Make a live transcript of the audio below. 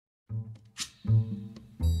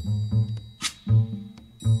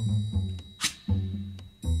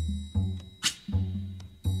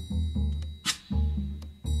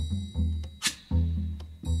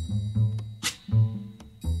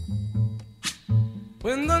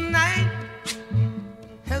When the night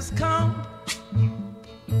has come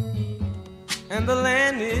and the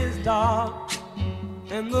land is dark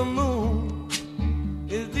and the moon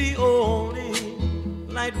is the only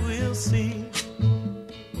light we'll see.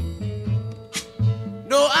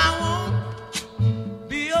 No, I won't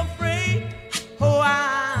be afraid. Oh,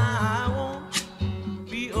 I won't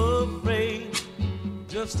be afraid.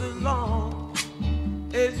 Just as long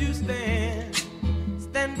as you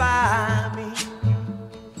stand by me.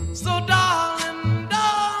 So darling,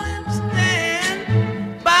 darling,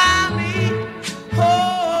 stand by me.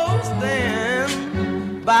 Oh,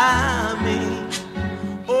 stand by me.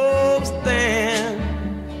 Oh, stand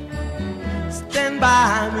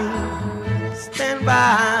by me. Stand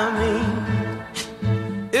by me.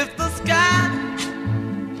 If the sky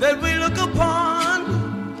that we look upon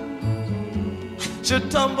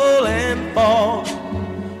should tumble and fall,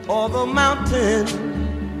 or the mountain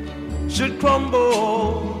should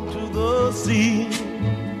crumble to the sea,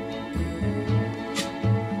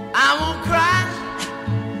 I won't cry,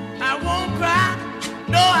 I won't cry,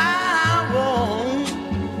 no, I won't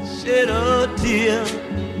shed a tear.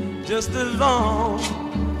 Just as long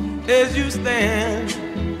as you stand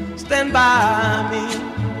by me.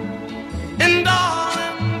 And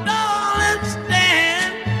darling, darling,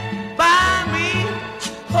 stand by me.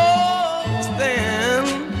 Oh, stand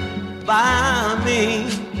by me.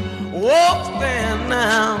 Oh, stand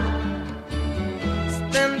now.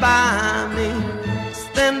 Stand by me.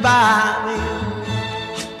 Stand by me.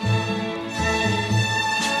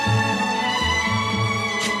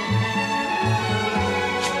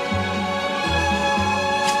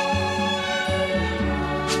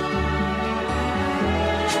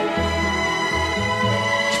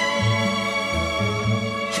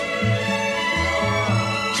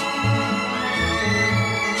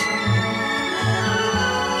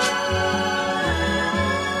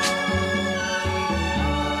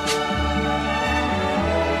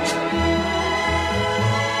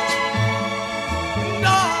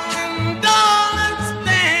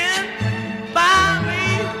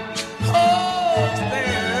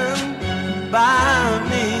 By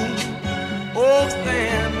me, oh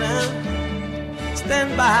stand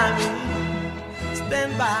by me,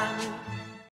 stand by me.